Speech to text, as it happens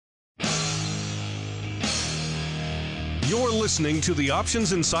You're listening to the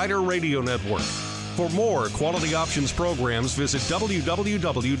Options Insider Radio Network. For more quality options programs, visit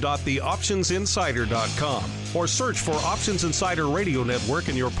www.theoptionsinsider.com or search for Options Insider Radio Network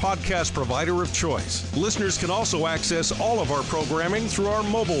in your podcast provider of choice. Listeners can also access all of our programming through our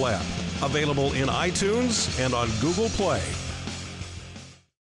mobile app, available in iTunes and on Google Play.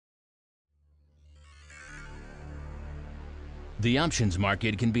 The options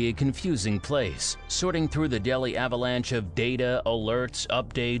market can be a confusing place. Sorting through the daily avalanche of data, alerts,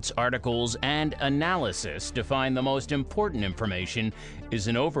 updates, articles, and analysis to find the most important information is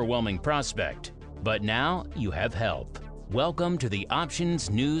an overwhelming prospect. But now you have help. Welcome to the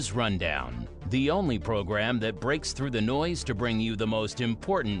Options News Rundown, the only program that breaks through the noise to bring you the most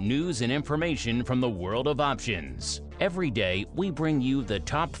important news and information from the world of options. Every day, we bring you the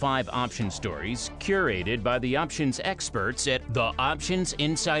top 5 option stories curated by the options experts at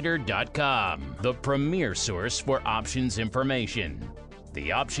theoptionsinsider.com, the premier source for options information.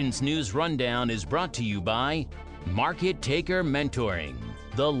 The Options News Rundown is brought to you by Market Taker Mentoring,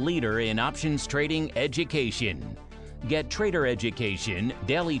 the leader in options trading education. Get trader education,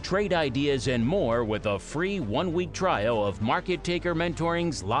 daily trade ideas, and more with a free 1-week trial of Market Taker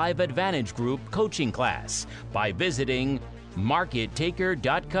Mentoring's Live Advantage Group coaching class by visiting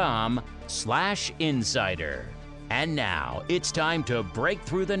markettaker.com/insider. And now it's time to break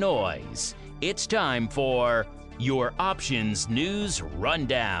through the noise. It's time for your Options News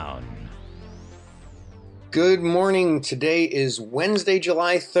Rundown. Good morning. Today is Wednesday,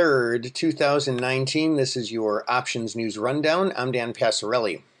 July 3rd, 2019. This is your Options News Rundown. I'm Dan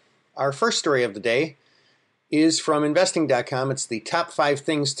Passarelli. Our first story of the day is from investing.com. It's the top 5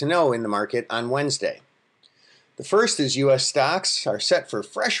 things to know in the market on Wednesday. The first is U.S. stocks are set for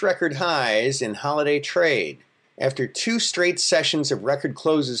fresh record highs in holiday trade. After 2 straight sessions of record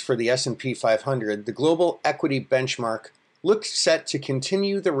closes for the S&P 500, the global equity benchmark looked set to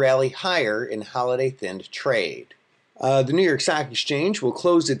continue the rally higher in holiday-thinned trade. The New York Stock Exchange will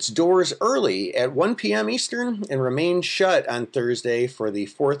close its doors early at 1 p.m. Eastern and remain shut on Thursday for the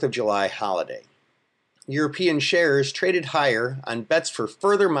 4th of July holiday. European shares traded higher on bets for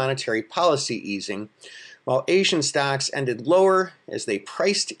further monetary policy easing, while Asian stocks ended lower as they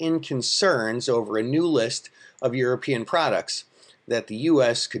priced in concerns over a new list of European products that the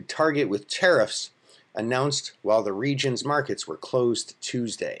U.S. could target with tariffs announced while the region's markets were closed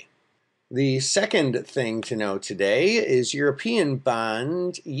Tuesday. The second thing to know today is European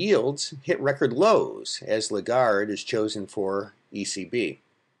bond yields hit record lows as Lagarde is chosen for ECB.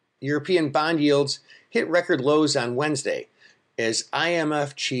 European bond yields hit record lows on Wednesday as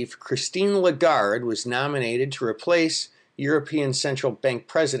IMF chief Christine Lagarde was nominated to replace European Central Bank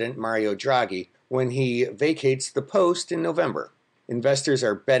President Mario Draghi when he vacates the post in November. Investors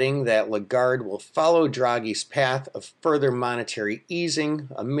are betting that Lagarde will follow Draghi's path of further monetary easing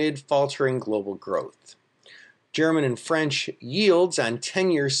amid faltering global growth. German and French yields on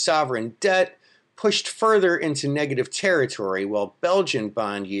 10-year sovereign debt pushed further into negative territory, while Belgian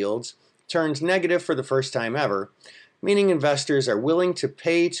bond yields turned negative for the first time ever, meaning investors are willing to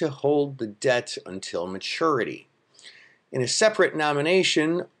pay to hold the debt until maturity. In a separate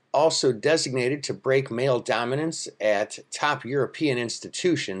nomination, also designated to break male dominance at top European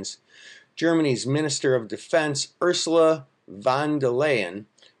institutions, Germany's Minister of Defense Ursula von der Leyen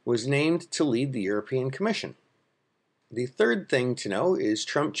was named to lead the European Commission. The third thing to know is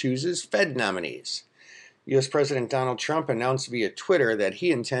Trump chooses Fed nominees. U.S. President Donald Trump announced via Twitter that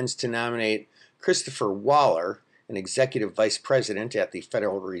he intends to nominate Christopher Waller, an executive vice president at the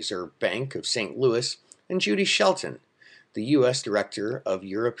Federal Reserve Bank of St. Louis, and Judy Shelton, the U.S. Director of the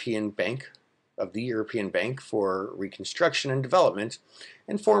European Bank for Reconstruction and Development,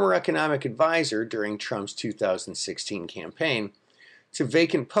 and former economic advisor during Trump's 2016 campaign, to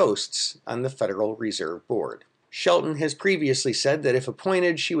vacant posts on the Federal Reserve Board. Shelton has previously said that if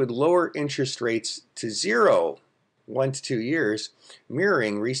appointed, she would lower interest rates to 0 1 to 2 years,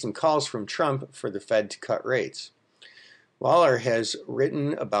 mirroring recent calls from Trump for the Fed to cut rates. Waller has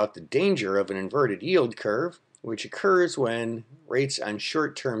written about the danger of an inverted yield curve, which occurs when rates on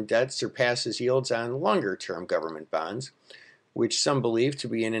short-term debt surpasses yields on longer-term government bonds, which some believe to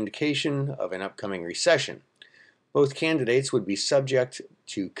be an indication of an upcoming recession. Both candidates would be subject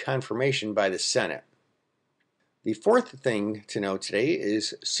to confirmation by the Senate. The fourth thing to know today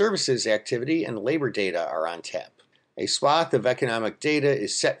is services activity and labor data are on tap. A swath of economic data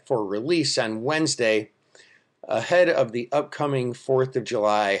is set for release on Wednesday ahead of the upcoming 4th of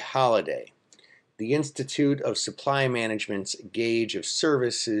July holiday. The Institute of Supply Management's gauge of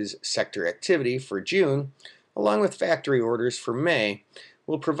services sector activity for June, along with factory orders for May,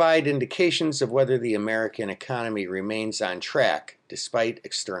 will provide indications of whether the American economy remains on track despite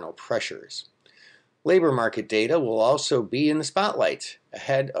external pressures. Labor market data will also be in the spotlight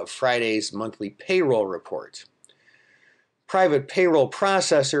ahead of Friday's monthly payroll report. Private payroll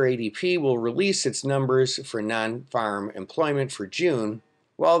processor ADP will release its numbers for non-farm employment for June,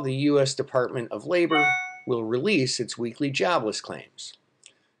 while the U.S. Department of Labor will release its weekly jobless claims.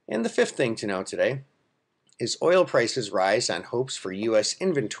 And the fifth thing to note today is oil prices rise on hopes for U.S.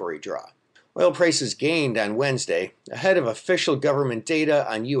 inventory draw. Oil prices gained on Wednesday ahead of official government data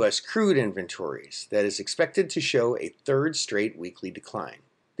on U.S. crude inventories that is expected to show a third straight weekly decline.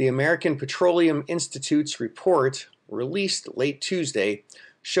 The American Petroleum Institute's report, released late Tuesday,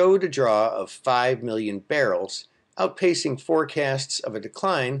 showed a draw of 5 million barrels, outpacing forecasts of a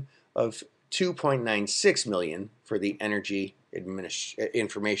decline of 2.96 million for the Energy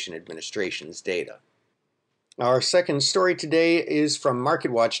Information Administration's data. Our second story today is from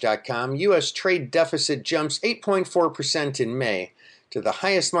MarketWatch.com. U.S. trade deficit jumps 8.4% in May to the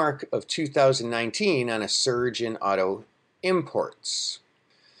highest mark of 2019 on a surge in auto imports.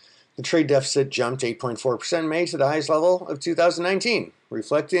 The trade deficit jumped 8.4% in May to the highest level of 2019,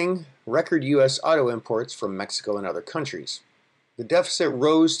 reflecting record U.S. auto imports from Mexico and other countries. The deficit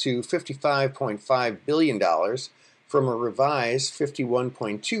rose to $55.5 billion from a revised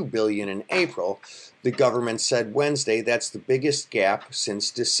 $51.2 billion in April. The government said Wednesday that's the biggest gap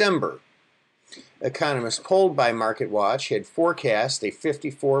since December. Economists polled by MarketWatch had forecast a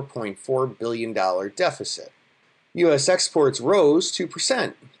 $54.4 billion deficit. U.S. exports rose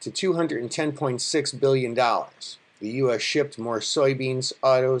 2% to $210.6 billion. The U.S. shipped more soybeans,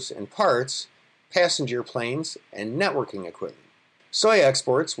 autos, and parts, passenger planes, and networking equipment. Soy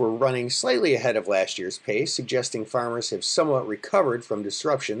exports were running slightly ahead of last year's pace, suggesting farmers have somewhat recovered from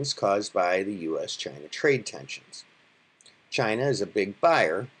disruptions caused by the U.S.-China trade tensions. China is a big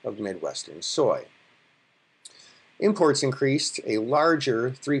buyer of Midwestern soy. Imports increased a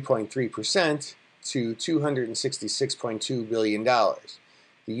larger 3.3% to $266.2 billion. The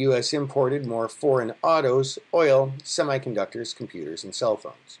U.S. imported more foreign autos, oil, semiconductors, computers, and cell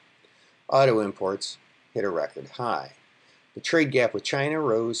phones. Auto imports hit a record high. The trade gap with China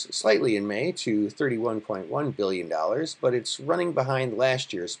rose slightly in May to $31.1 billion, but it's running behind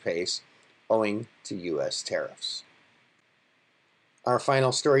last year's pace owing to U.S. tariffs. Our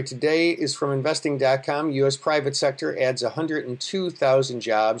final story today is from Investing.com. U.S. private sector adds 102,000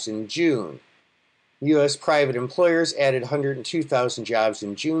 jobs in June. U.S. private employers added 102,000 jobs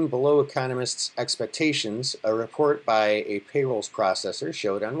in June, below economists' expectations, a report by a payrolls processor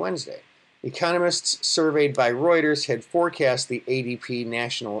showed on Wednesday. Economists surveyed by Reuters had forecast the ADP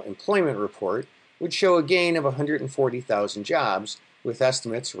National Employment Report would show a gain of 140,000 jobs, with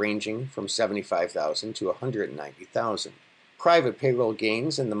estimates ranging from 75,000 to 190,000. Private payroll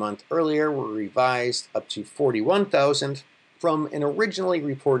gains in the month earlier were revised up to 41,000 from an originally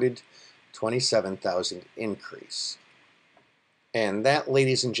reported 27,000 increase. And that,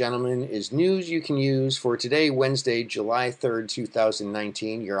 ladies and gentlemen, is news you can use for today, Wednesday, July 3rd,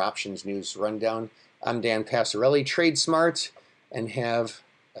 2019, your Options News Rundown. I'm Dan Passarelli. Trade smart and have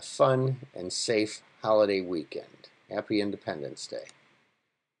a fun and safe holiday weekend. Happy Independence Day.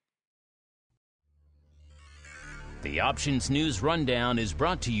 The Options News Rundown is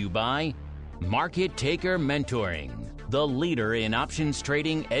brought to you by Market Taker Mentoring, the leader in options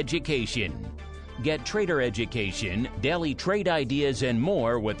trading education. Get trader education, daily trade ideas, and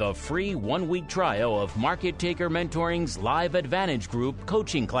more with a free one-week trial of Market Taker Mentoring's Live Advantage Group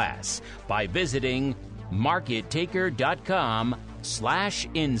coaching class by visiting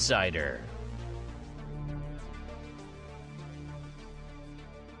markettaker.com/insider.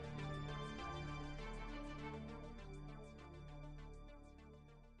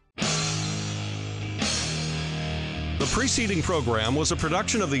 The preceding program was a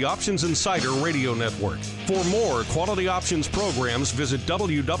production of the Options Insider Radio Network. For more quality options programs, visit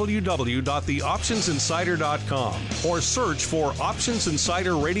www.theoptionsinsider.com or search for Options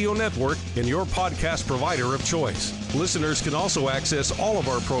Insider Radio Network in your podcast provider of choice. Listeners can also access all of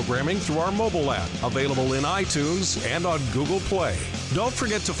our programming through our mobile app, available in iTunes and on Google Play. Don't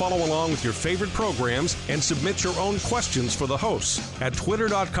forget to follow along with your favorite programs and submit your own questions for the hosts at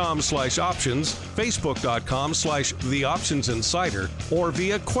twitter.com/options, facebook.com/theoptionsinsider, or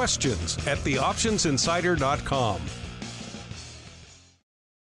via questions@theoptionsinsider.com.